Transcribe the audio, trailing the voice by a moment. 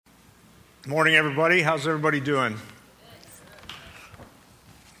Morning, everybody. How's everybody doing?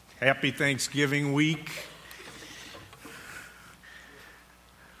 Happy Thanksgiving week.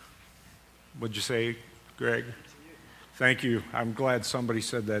 What'd you say, Greg? Thank you. I'm glad somebody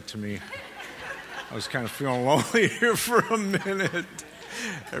said that to me. I was kind of feeling lonely here for a minute.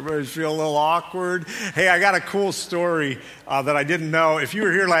 Everybody's feeling a little awkward. Hey, I got a cool story that I didn't know. If you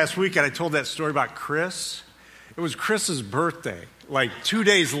were here last week and I told that story about Chris, it was Chris's birthday. Like 2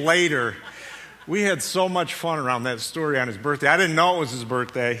 days later, we had so much fun around that story on his birthday. I didn't know it was his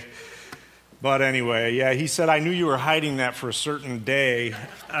birthday. But anyway, yeah, he said, I knew you were hiding that for a certain day.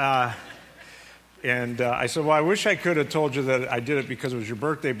 And I said, well, I wish I could have told you that I did it because it was your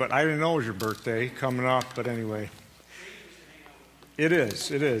birthday, but I didn't know it was your birthday coming up. But anyway, it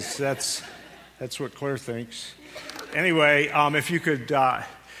is. That's what Claire thinks. Anyway, if you could,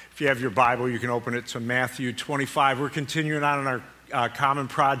 if you have your Bible, you can open it to Matthew 25. We're continuing on in our Common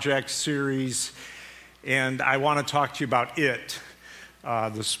Project series, and I want to talk to you about it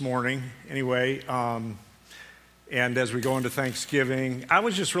this morning. Anyway, and as we go into Thanksgiving, I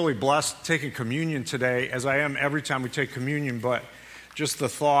was just really blessed taking communion today, as I am every time we take communion, but just the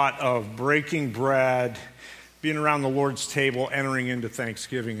thought of breaking bread, being around the Lord's table, entering into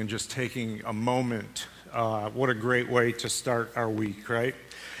Thanksgiving, and just taking a moment. What a great way to start our week, right?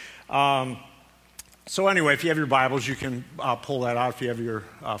 So anyway, if you have your Bibles, you can pull that out. If you have your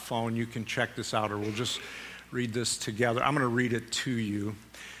phone, you can check this out, or we'll just read this together. I'm going to read it to you.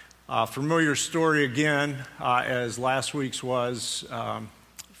 Familiar story again, as last week's was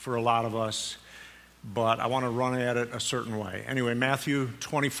for a lot of us, but I want to run at it a certain way. Anyway, Matthew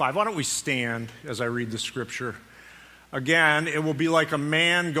 25. Why don't we stand as I read the scripture? Again, it will be like a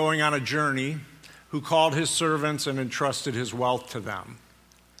man going on a journey who called his servants and entrusted his wealth to them.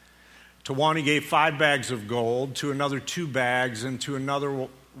 To one he gave 5 bags of gold, to another 2 bags, and to another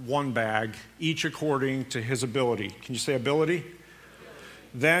 1 bag, each according to his ability. Can you say ability?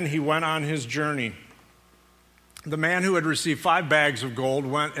 Then he went on his journey. The man who had received 5 bags of gold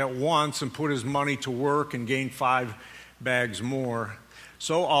went at once and put his money to work and gained 5 bags more.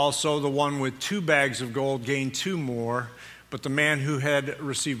 So also the one with 2 bags of gold gained 2 more. But the man who had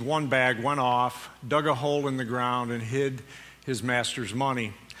received 1 bag went off, dug a hole in the ground, and hid his master's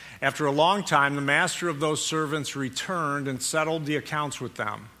money. After a long time, the master of those servants returned and settled the accounts with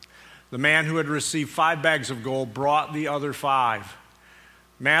them. The man who had received 5 bags of gold brought the other 5.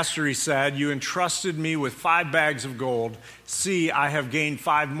 Master, he said, you entrusted me with 5 bags of gold. See, I have gained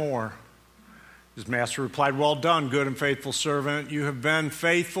 5 more. His master replied, well done, good and faithful servant. You have been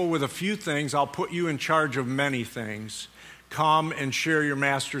faithful with a few things. I'll put you in charge of many things. Come and share your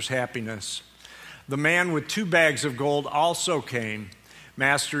master's happiness. The man with 2 bags of gold also came.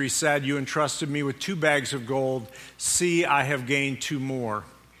 Master, he said, you entrusted me with 2 bags of gold. See, I have gained 2 more.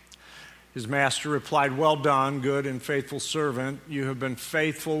 His master replied, well done, good and faithful servant. You have been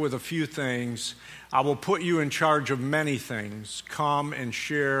faithful with a few things. I will put you in charge of many things. Come and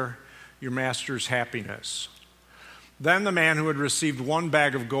share your master's happiness. Then the man who had received 1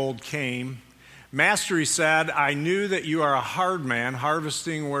 bag of gold came. Master, he said, I knew that you are a hard man,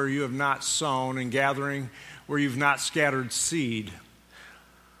 harvesting where you have not sown and gathering where you've not scattered seed.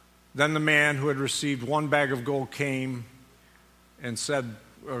 Then the man who had received 1 bag of gold came and said,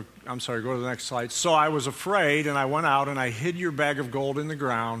 go to the next slide. So I was afraid, and I went out and I hid your bag of gold in the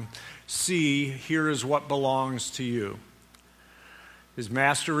ground. See, here is what belongs to you. His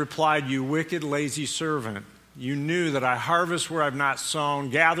master replied, you wicked, lazy servant. You knew that I harvest where I've not sown,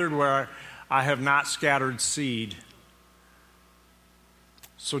 gathered where I have not scattered seed.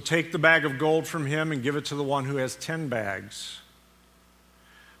 So take the bag of gold from him and give it to the one who has 10 bags.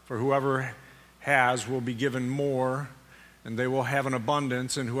 For whoever has will be given more, and they will have an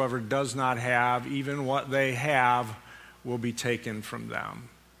abundance, and whoever does not have, even what they have, will be taken from them.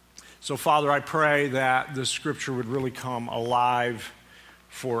 So, Father, I pray that this scripture would really come alive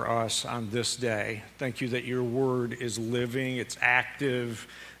for us on this day. Thank you that your word is living, it's active,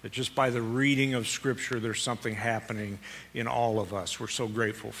 that just by the reading of scripture, there's something happening in all of us. We're so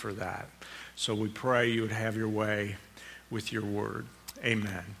grateful for that. So we pray you would have your way with your word.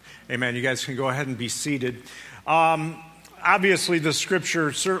 Amen. Amen. You guys can go ahead and be seated. Obviously, the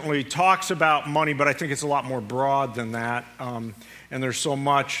scripture certainly talks about money, but I think it's a lot more broad than that. And there's so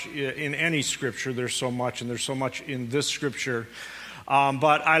much in any scripture. There's so much, and there's so much in this scripture.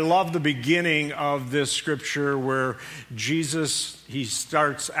 But I love the beginning of this scripture where Jesus, he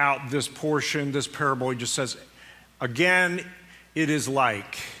starts out this portion, this parable. He just says, again, it is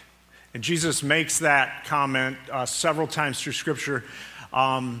like. And Jesus makes that comment several times through scripture.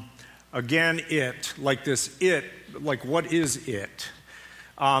 Again, it, like this it, like what is it?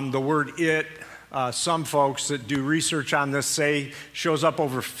 The word it, some folks that do research on this say shows up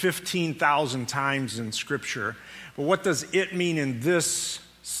over 15,000 times in Scripture. But what does it mean in this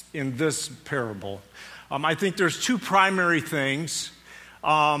parable? I think there's two primary things,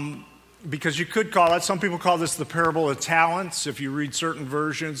 because you could call it, some people call this the parable of talents. If you read certain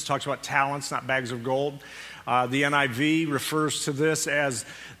versions, it talks about talents, not bags of gold. The NIV refers to this as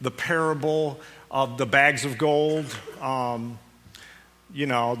the parable of the bags of gold.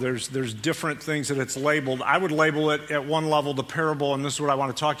 There's different things that it's labeled. I would label it at one level the parable, and this is what I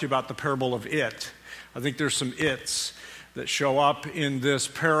want to talk to you about, the parable of it. I think there's some its that show up in this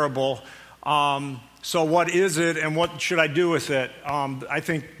parable. So what is it and what should I do with it? I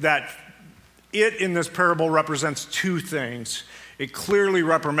think that it in this parable represents two things. It clearly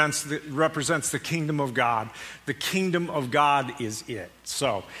represents the kingdom of God. The kingdom of God is it.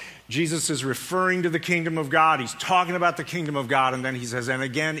 So Jesus is referring to the kingdom of God. He's talking about the kingdom of God, and then he says, and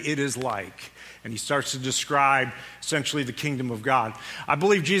again, it is like. And he starts to describe essentially the kingdom of God. I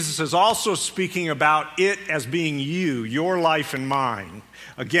believe Jesus is also speaking about it as being you, your life and mine.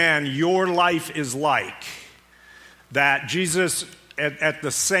 Again, your life is like. That Jesus at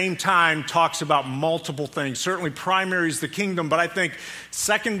the same time talks about multiple things. Certainly primary is the kingdom, but I think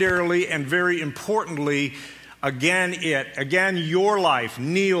secondarily and very importantly, again, your life,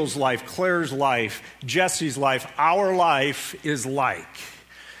 Neil's life, Claire's life, Jesse's life, our life is like.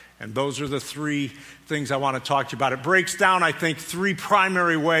 And those are the three things I want to talk to you about. It breaks down, I think, three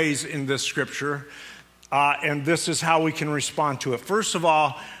primary ways in this scripture, and this is how we can respond to it. First of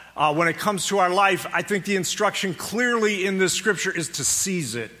all, when it comes to our life, I think the instruction clearly in this scripture is to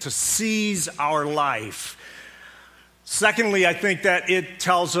seize it, to seize our life. Secondly, I think that it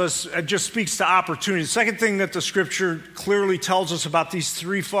tells us, it just speaks to opportunity. The second thing that the scripture clearly tells us about these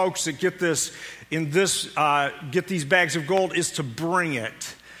three folks that get these bags of gold is to bring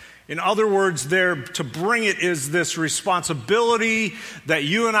it. In other words, to bring it is this responsibility that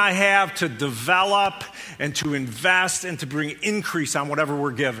you and I have to develop and to invest and to bring increase on whatever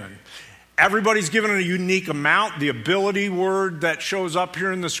we're given. Everybody's given a unique amount. The ability word that shows up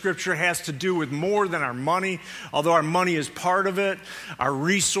here in the scripture has to do with more than our money, although our money is part of it. Our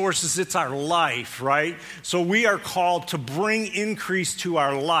resources, it's our life, right? So we are called to bring increase to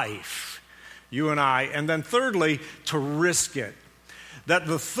our life, you and I. And then thirdly, to risk it. That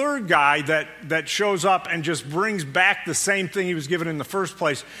the third guy that shows up and just brings back the same thing he was given in the first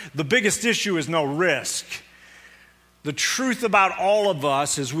place, the biggest issue is no risk. The truth about all of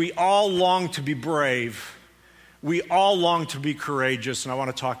us is we all long to be brave. We all long to be courageous, and I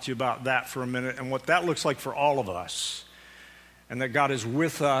want to talk to you about that for a minute and what that looks like for all of us, and that God is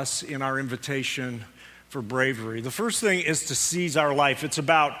with us in our invitation for bravery. The first thing is to seize our life. It's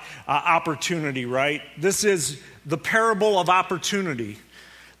about opportunity, right? This is the parable of opportunity.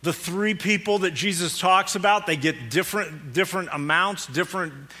 The three people that Jesus talks about, they get different amounts,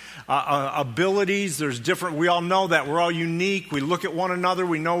 different abilities. We all know that. We're all unique. We look at one another.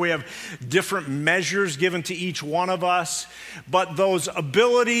 We know we have different measures given to each one of us. But those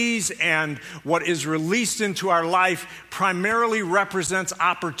abilities and what is released into our life primarily represents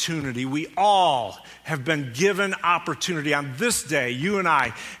opportunity. We all have been given opportunity. On this day, you and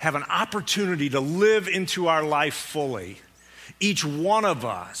I have an opportunity to live into our life fully. Each one of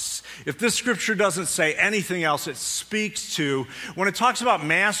us. If this scripture doesn't say anything else, it speaks to, when it talks about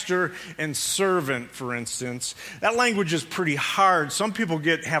master and servant, for instance, that language is pretty hard. Some people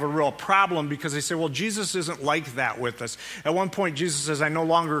have a real problem because they say, well, Jesus isn't like that with us. At one point, Jesus says, I no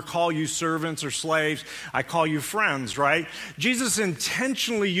longer call you servants or slaves, I call you friends, right? Jesus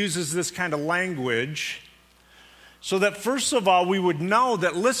intentionally uses this kind of language so that, first of all, we would know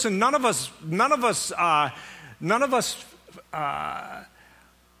that, listen, none of us our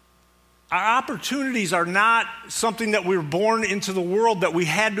opportunities are not something that we were born into the world that we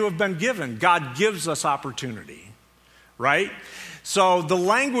had to have been given. God gives us opportunity, right? So the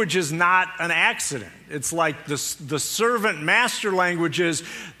language is not an accident. It's like the servant-master language is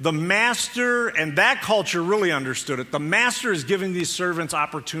the master, and that culture really understood it. The master is giving these servants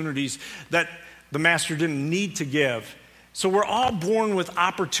opportunities that the master didn't need to give. So we're all born with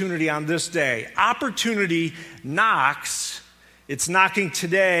opportunity on this day. Opportunity knocks. It's knocking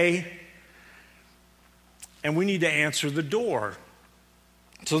today, and we need to answer the door.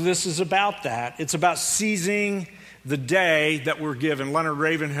 So this is about that. It's about seizing the day that we're given. Leonard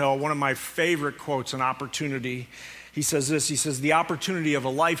Ravenhill, one of my favorite quotes on opportunity, he says this, he says, the opportunity of a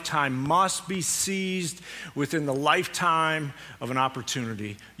lifetime must be seized within the lifetime of an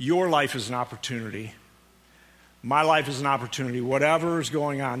opportunity. Your life is an opportunity. My life is an opportunity. Whatever is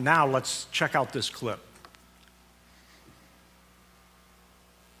going on. Now let's check out this clip.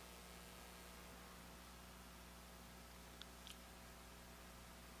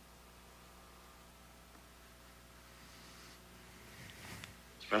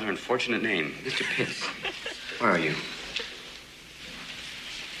 Rather unfortunate name. Mr. Pitts. Where are you?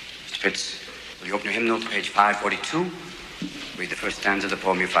 Mr. Pitts, will you open your hymnal to page 542? Read the first stanza of the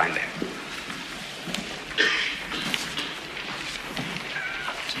poem you find there.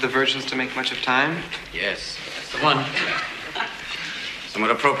 To the virgins to make much of time? Yes, that's the one.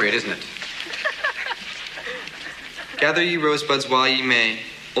 Somewhat appropriate, isn't it? Gather ye rosebuds while ye may.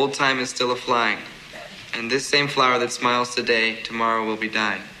 Old time is still a-flying. And this same flower that smiles today, tomorrow will be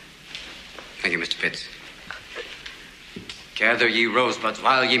dying. Thank you, Mr. Pitts. Gather ye rosebuds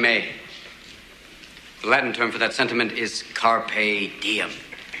while ye may. The Latin term for that sentiment is carpe diem.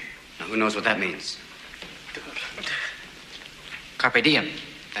 Now, who knows what that means? Carpe diem.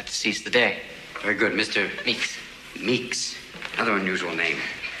 That's seize the day. Very good, Mr. Meeks. Meeks. Another unusual name.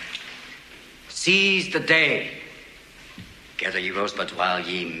 Seize the day. Gather ye rosebuds while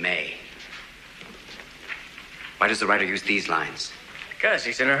ye may. Why does the writer use these lines? Because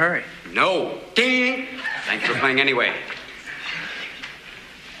he's in a hurry. No. Ding! Thanks for playing anyway.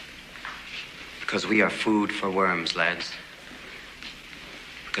 Because we are food for worms, lads.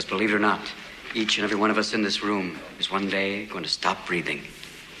 Because believe it or not, each and every one of us in this room is one day going to stop breathing,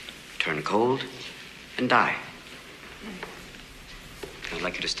 turn cold, and die. I'd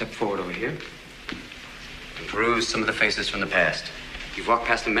like you to step forward over here and peruse some of the faces from the past. You've walked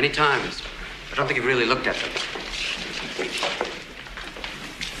past them many times. I don't think you've really looked at them.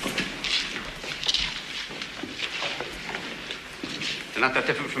 They're not that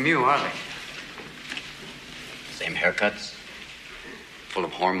different from you, are they? Same haircuts, full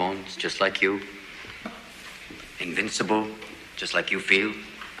of hormones, just like you. Invincible, just like you feel.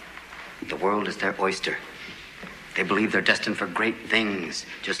 The world is their oyster. They believe they're destined for great things,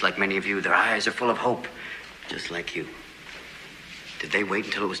 just like many of you. Their eyes are full of hope, just like you. Did they wait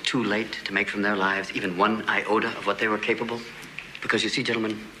until it was too late to make from their lives even one iota of what they were capable? Because you see,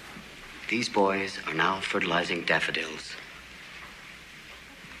 gentlemen, these boys are now fertilizing daffodils.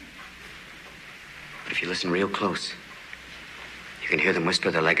 But if you listen real close, you can hear them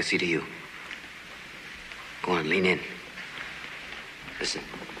whisper their legacy to you. Go on, lean in. Listen.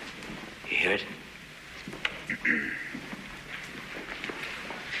 You hear it?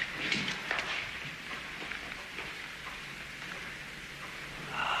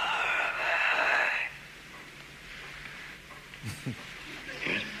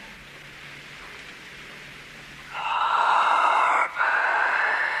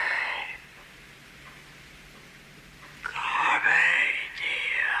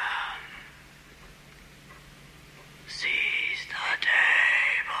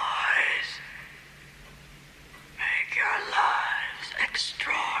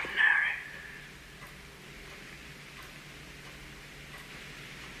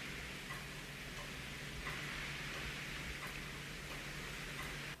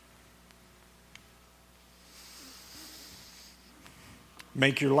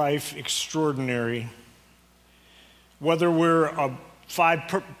 Make your life extraordinary. Whether we're a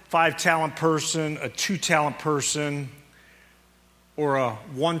five talent person, a 2 talent person, or a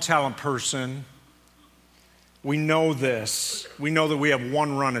 1 talent person, we know this. We know that we have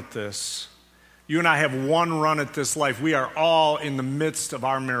one run at this. You and I have one run at this life. We are all in the midst of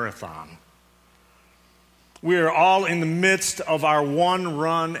our marathon. We are all in the midst of our one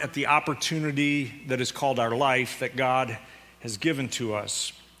run at the opportunity that is called our life that God has given to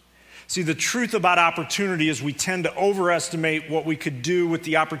us. See, the truth about opportunity is we tend to overestimate what we could do with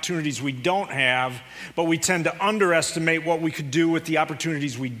the opportunities we don't have, but we tend to underestimate what we could do with the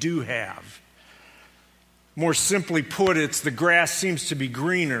opportunities we do have. More simply put, it's the grass seems to be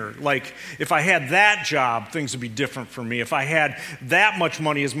greener. Like, if I had that job, things would be different for me. If I had that much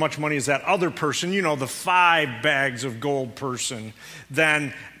money as that other person, you know, the 5 bags of gold person,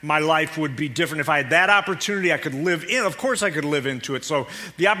 then my life would be different. If I had that opportunity, I could live in. Of course, I could live into it. So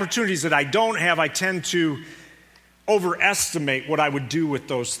the opportunities that I don't have, I tend to overestimate what I would do with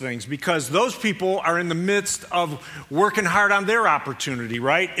those things because those people are in the midst of working hard on their opportunity,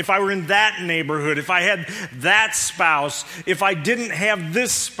 right? If I were in that neighborhood, if I had that spouse, if I didn't have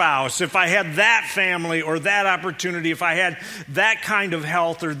this spouse, if I had that family or that opportunity, if I had that kind of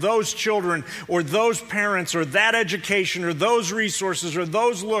health or those children or those parents or that education or those resources or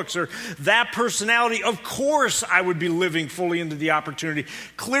those looks or that personality, of course I would be living fully into the opportunity.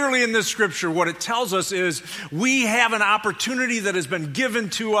 Clearly in this scripture, what it tells us is we have have an opportunity that has been given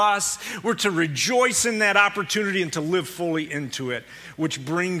to us. We're to rejoice in that opportunity and to live fully into it, which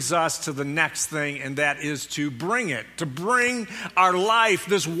brings us to the next thing, and that is to bring our life,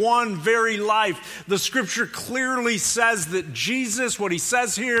 this one very life. The scripture clearly says that Jesus, what he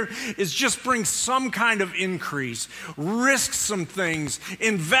says here is just bring some kind of increase, risk some things,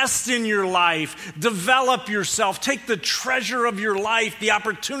 invest in your life, develop yourself, take the treasure of your life, the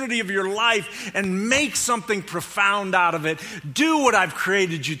opportunity of your life, and make something profound out of it. Do what I've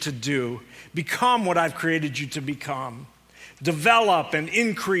created you to do. Become what I've created you to become. Develop and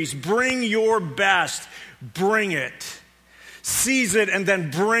increase. Bring your best. Bring it. Seize it and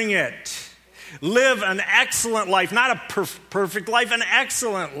then bring it. Live an excellent life, not a perfect life, an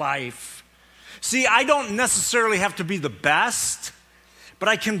excellent life. See, I don't necessarily have to be the best, but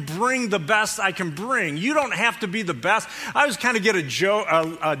I can bring the best I can bring. You don't have to be the best. I always kind of get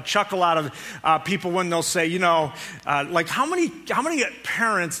a chuckle out of people when they'll say, like how many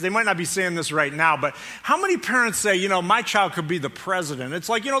parents, they might not be saying this right now, but how many parents say, my child could be the president? It's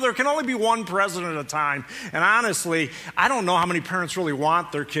like, there can only be one president at a time. And honestly, I don't know how many parents really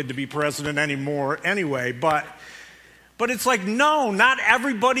want their kid to be president anymore anyway, but it's like, no, not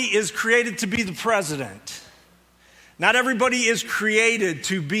everybody is created to be the president. Not everybody is created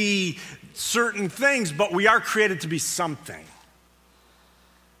to be certain things, but we are created to be something.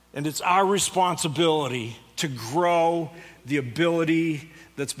 And it's our responsibility to grow the ability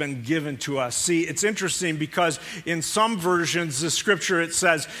that's been given to us. See, it's interesting because in some versions, the scripture, it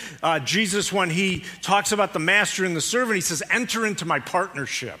says, Jesus, when he talks about the master and the servant, he says, enter into my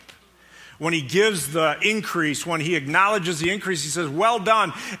partnership. When he gives the increase, when he acknowledges the increase, he says, well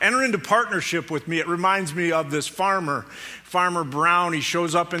done, enter into partnership with me. It reminds me of this Farmer Brown. He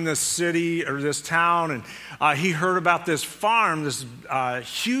shows up in this city or this town, and he heard about this farm, this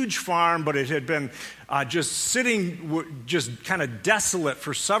huge farm, but it had been just sitting, just kind of desolate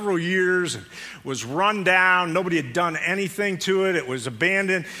for several years, and was run down. Nobody had done anything to it. It was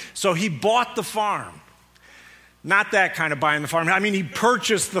abandoned. So he bought the farm. Not that kind of buying the farm. I mean, he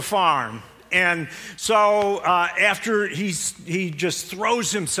purchased the farm. And so after he just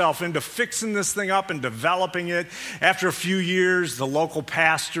throws himself into fixing this thing up and developing it, after a few years, the local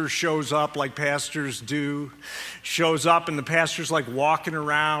pastor shows up like pastors do, shows up, and the pastor's like walking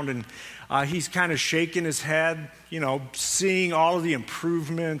around, and he's kind of shaking his head, seeing all of the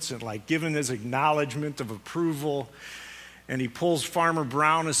improvements and like giving his acknowledgement of approval. And he pulls Farmer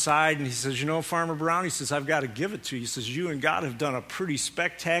Brown aside and he says, Farmer Brown, he says, I've got to give it to you. He says, you and God have done a pretty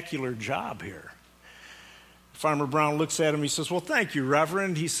spectacular job here. Farmer Brown looks at him. He says, well, thank you,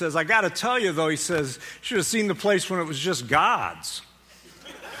 Reverend. He says, I got to tell you, though, he says, you should have seen the place when it was just God's.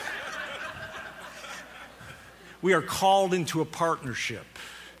 We are called into a partnership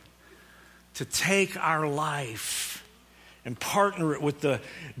to take our life and partner it with the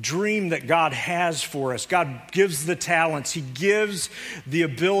dream that God has for us. God gives the talents. He gives the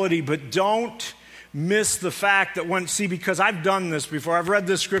ability, but don't miss the fact that because I've done this before. I've read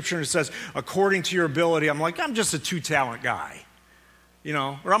this scripture and it says, according to your ability. I'm like, I'm just a 2-talent guy,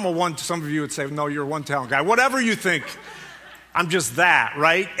 or I'm a one. Some of you would say, no, you're a 1-talent guy. Whatever you think, I'm just that,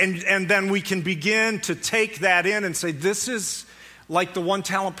 right? And then we can begin to take that in and say, this is like the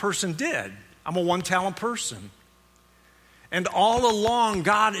 1-talent person did. I'm a 1-talent person. And all along,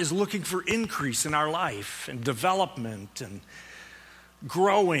 God is looking for increase in our life and development and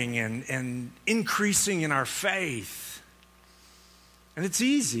growing and increasing in our faith. And it's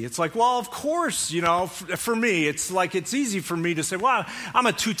easy. It's like, well, of course, for me, it's like it's easy for me to say, well, I'm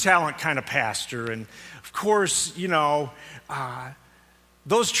a 2-talent kind of pastor. And of course,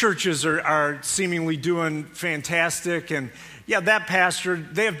 those churches are seemingly doing fantastic. And yeah, that pastor,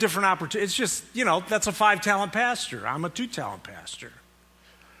 they have different opportunities. It's just, that's a 5-talent pastor. I'm a 2-talent pastor.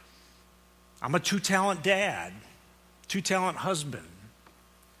 I'm a 2-talent dad, 2-talent husband.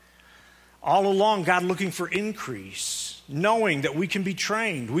 All along, God looking for increase, knowing that we can be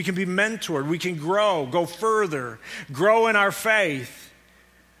trained, we can be mentored, we can grow, go further, grow in our faith.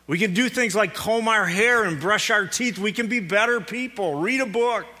 We can do things like comb our hair and brush our teeth. We can be better people, read a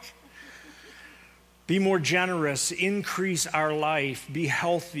book. Be more generous, increase our life, be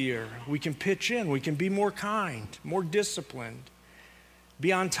healthier. We can pitch in. We can be more kind, more disciplined,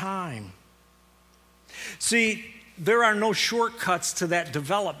 be on time. See, there are no shortcuts to that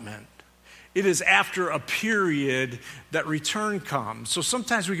development. It is after a period that return comes. So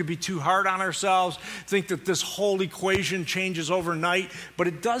sometimes we can be too hard on ourselves, think that this whole equation changes overnight, but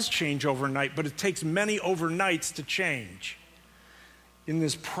it does change overnight, but it takes many overnights to change. In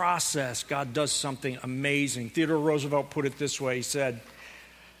this process, God does something amazing. Theodore Roosevelt put it this way. He said,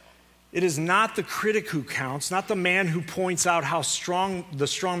 It is not the critic who counts, not the man who points out how strong the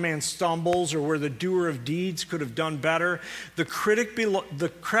strong man stumbles or where the doer of deeds could have done better. The credit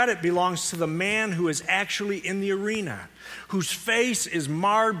belongs to the man who is actually in the arena, whose face is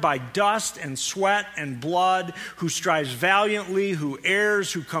marred by dust and sweat and blood, who strives valiantly, who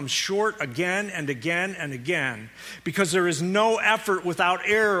errs, who comes short again and again and again, because there is no effort without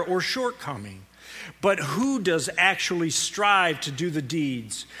error or shortcoming. But who does actually strive to do the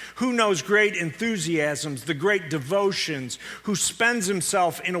deeds? Who knows great enthusiasms, the great devotions, who spends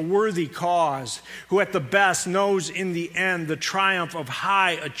himself in a worthy cause, who at the best knows in the end the triumph of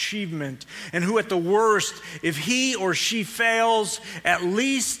high achievement, and who at the worst, if he or she fails, at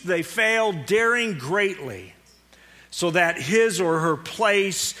least they fail daring greatly, so that his or her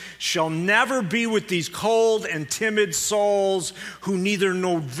place shall never be with these cold and timid souls who neither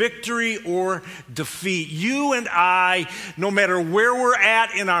know victory or defeat. You and I, no matter where we're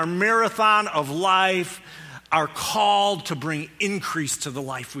at in our marathon of life, are called to bring increase to the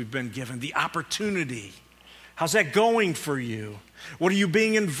life we've been given, the opportunity. How's that going for you? What are you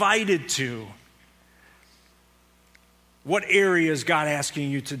being invited to? What area is God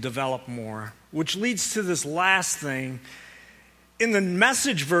asking you to develop more? Which leads to this last thing. In the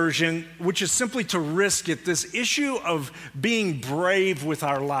Message version, which is simply to risk it, this issue of being brave with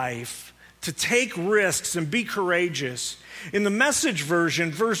our life, to take risks and be courageous. In the Message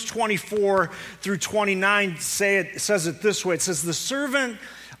version, verse 24 through 29 says it this way. It says, the servant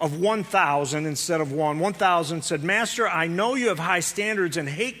of 1,000 instead of one. 1,000 said, Master, I know you have high standards and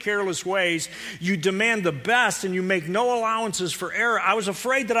hate careless ways. You demand the best and you make no allowances for error. I was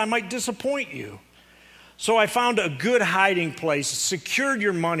afraid that I might disappoint you. So I found a good hiding place, secured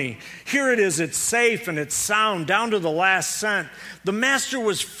your money. Here it is, it's safe and it's sound, down to the last cent. The master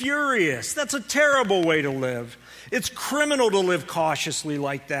was furious. That's a terrible way to live. It's criminal to live cautiously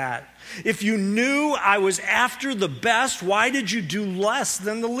like that. If you knew I was after the best, why did you do less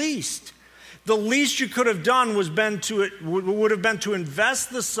than the least? The least you could have done would have been to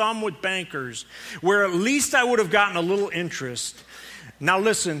invest the sum with bankers, where at least I would have gotten a little interest. Now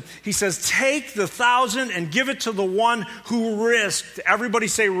listen, he says, take the 1,000 and give it to the one who risked, everybody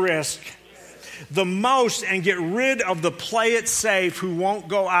say risk, the most, and get rid of the play it safe who won't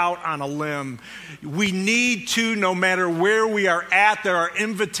go out on a limb. We need to, no matter where we are at, there are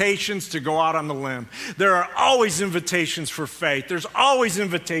invitations to go out on the limb. There are always invitations for faith. There's always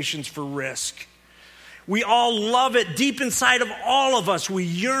invitations for risk. We all love it. Deep inside of all of us, we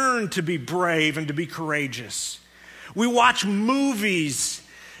yearn to be brave and to be courageous. We watch movies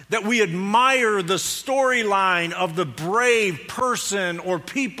that we admire the storyline of the brave person or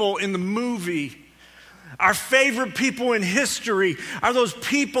people in the movie. Our favorite people in history are those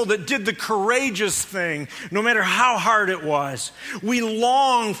people that did the courageous thing, no matter how hard it was. We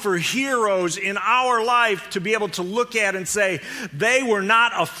long for heroes in our life to be able to look at and say, they were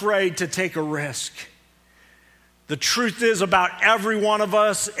not afraid to take a risk. The truth is about every one of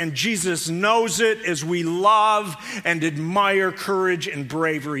us, and Jesus knows it, as we love and admire courage and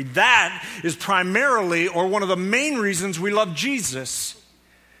bravery. That is primarily, or one of the main reasons we love Jesus.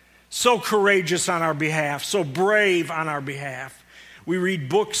 So courageous on our behalf, so brave on our behalf. We read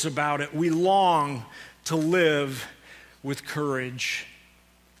books about it. We long to live with courage,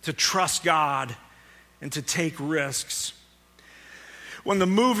 to trust God, and to take risks. When the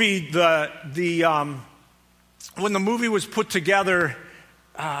movie, when the movie was put together,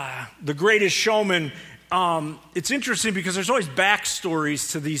 The Greatest Showman, it's interesting because there's always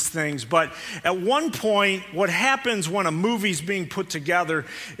backstories to these things. But at one point, what happens when a movie's being put together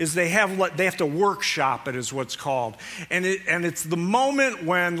is they have to workshop it, is what's called. And it's the moment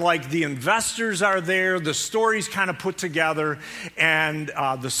when, like, the investors are there, the story's kind of put together, and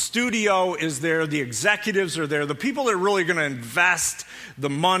the studio is there, the executives are there, the people that are really going to invest the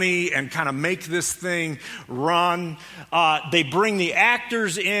money and kind of make this thing run. They bring the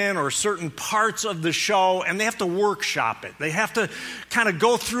actors in or certain parts of the show, and they have to workshop it. They have to kind of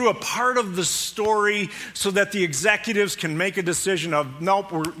go through a part of the story so that the executives can make a decision of,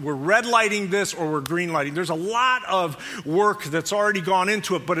 nope, we're red lighting this or we're green lighting. There's a lot of work that's already gone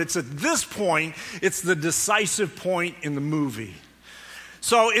into it, but it's at this point, it's the decisive point in the movie.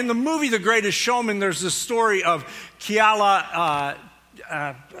 So in the movie The Greatest Showman, there's this story of Keala,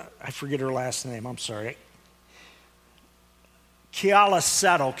 I forget her last name, I'm sorry. Keala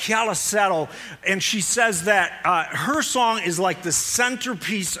Settle, and she says that her song is like the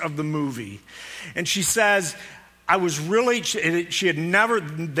centerpiece of the movie. And she says, they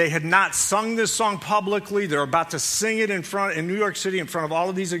had not sung this song publicly. They're about to sing it in New York City in front of all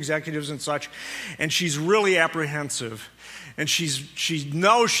of these executives and such. And she's really apprehensive. And she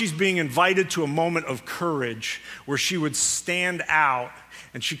knows she's being invited to a moment of courage where she would stand out.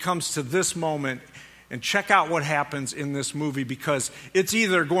 And she comes to this moment, and check out what happens in this movie, because it's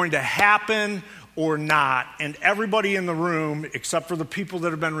either going to happen or not. And everybody in the room, except for the people that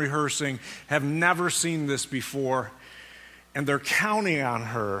have been rehearsing, have never seen this before. And they're counting on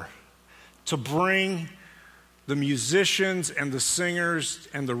her to bring the musicians and the singers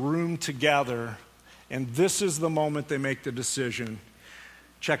and the room together. And this is the moment they make the decision.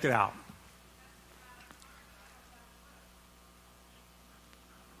 Check it out.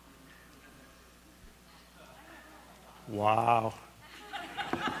 Wow.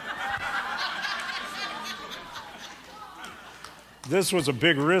 This was a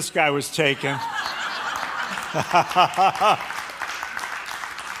big risk I was taking.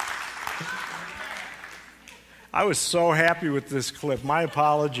 I was so happy with this clip. My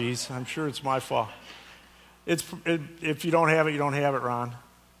apologies. I'm sure it's my fault. If you don't have it, you don't have it, Ron.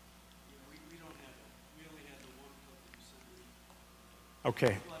 We don't have it. We only had the one clip that you sent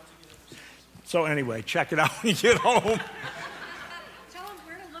me. Okay. So anyway, check it out when you get home. Tell them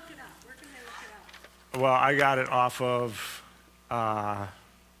where to look it up. Where can they look it up? Well, I got it off of.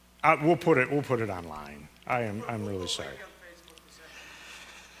 We'll put it online. I'm really sorry.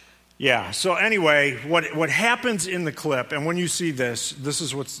 Yeah. So anyway, what happens in the clip, and when you see this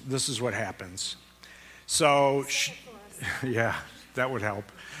is what happens. So, yeah, that would help.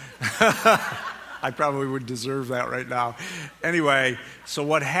 I probably would deserve that right now. Anyway, so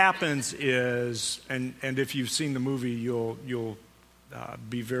what happens is, and if you've seen the movie, you'll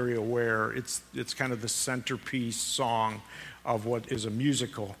be very aware. It's kind of the centerpiece song of what is a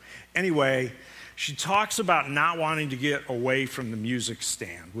musical. Anyway, she talks about not wanting to get away from the music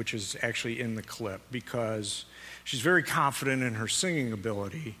stand, which is actually in the clip, because she's very confident in her singing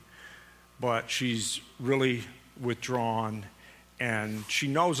ability, but she's really withdrawn, and she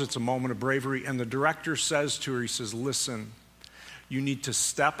knows it's a moment of bravery. And the director says to her, he says, listen, you need to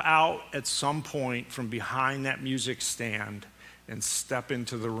step out at some point from behind that music stand and step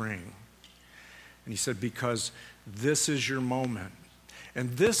into the ring. And he said, because this is your moment.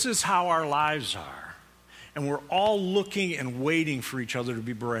 And this is how our lives are. And we're all looking and waiting for each other to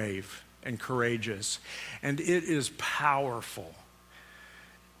be brave and courageous. And it is powerful.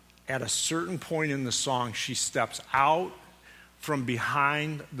 At a certain point in the song, she steps out from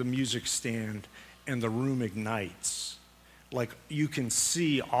behind the music stand, and the room ignites. Like, you can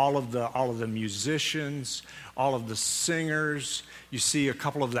see all of the musicians, all of the singers. You see a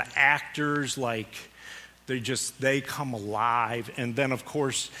couple of the actors, like they come alive. And then, of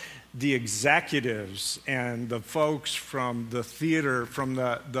course, the executives and the folks from the theater, from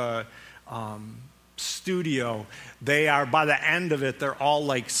the studio, they are, by the end of it, they're all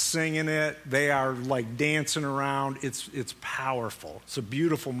like singing it. They are like dancing around. It's powerful. It's a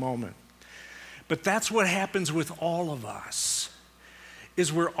beautiful moment. But that's what happens with all of us,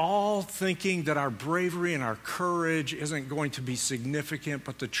 is we're all thinking that our bravery and our courage isn't going to be significant.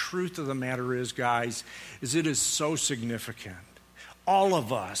 But the truth of the matter is, guys, is it is so significant. All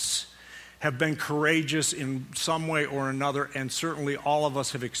of us have been courageous in some way or another, and certainly all of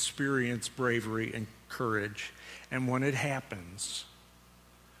us have experienced bravery and courage. And when it happens,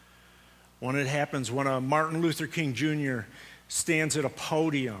 when a Martin Luther King Jr. stands at a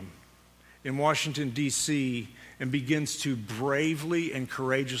podium in Washington, D.C., and begins to bravely and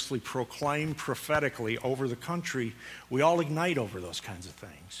courageously proclaim prophetically over the country, we all ignite over those kinds of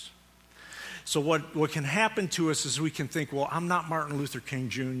things. So what can happen to us is we can think, well, I'm not Martin Luther King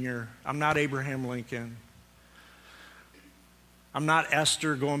Jr., I'm not Abraham Lincoln, I'm not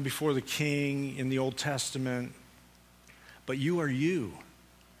Esther going before the king in the Old Testament, but you are you.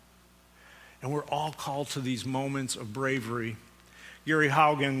 And we're all called to these moments of bravery. Gary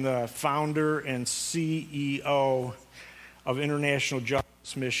Haugen, the founder and CEO of International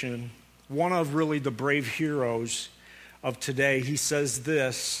Justice Mission, one of really the brave heroes of today, he says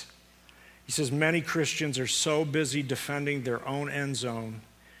this. He says, many Christians are so busy defending their own end zone,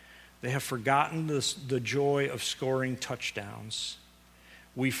 they have forgotten the joy of scoring touchdowns.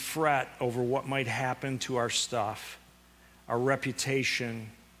 We fret over what might happen to our stuff, our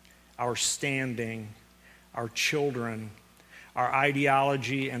reputation, our standing, our children, our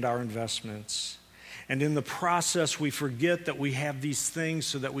ideology, and our investments. And in the process, we forget that we have these things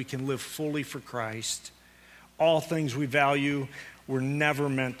so that we can live fully for Christ. All things we value were never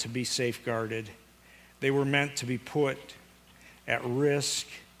meant to be safeguarded. They were meant to be put at risk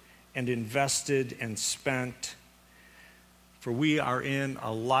and invested and spent. For we are in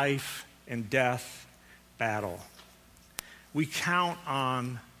a life and death battle. We count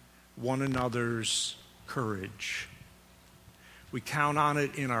on one another's courage. We count on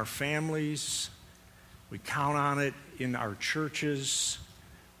it in our families. We count on it in our churches.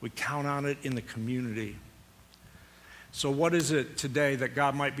 We count on it in the community. So what is it today that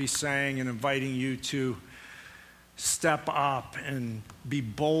God might be saying and inviting you to step up and be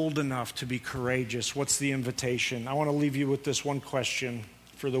bold enough to be courageous? What's the invitation? I want to leave you with this one question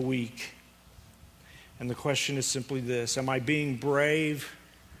for the week. And the question is simply this: am I being brave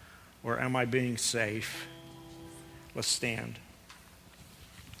or am I being safe? Let's stand.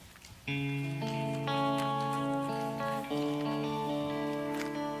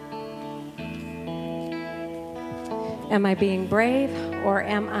 Am I being brave or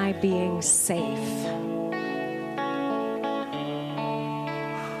am I being safe?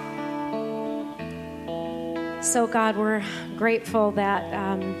 So God, we're grateful that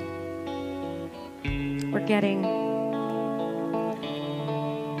we're getting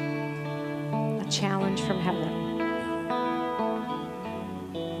a challenge from heaven.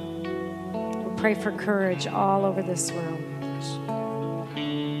 We pray for courage all over this room.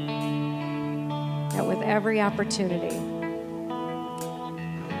 That with every opportunity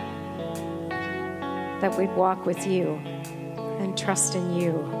that we'd walk with you and trust in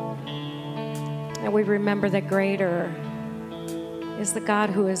you. And we remember that greater is the God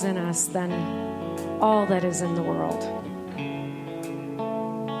who is in us than all that is in the world.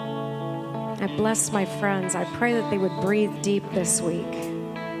 I bless my friends. I pray that they would breathe deep this week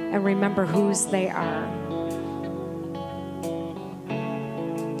and remember whose they are.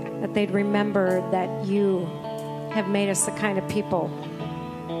 That they'd remember that you have made us the kind of people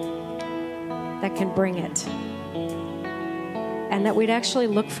that can bring it. And that we'd actually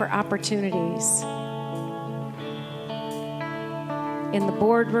look for opportunities in the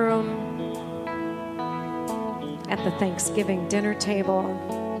boardroom, at the Thanksgiving dinner table,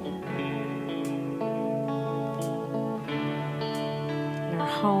 in our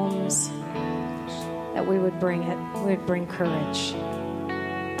homes, that we would bring it. We would bring courage.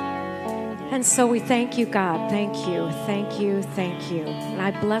 And so we thank you, God. Thank you, thank you, thank you. And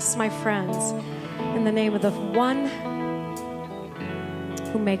I bless my friends in the name of the one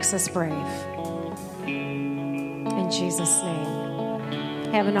who makes us brave. In Jesus' name.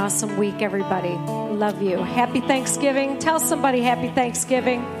 Have an awesome week, everybody. Love you. Happy Thanksgiving. Tell somebody happy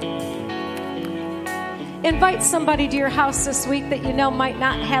Thanksgiving. Invite somebody to your house this week that you know might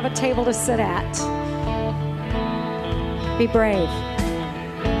not have a table to sit at. Be brave.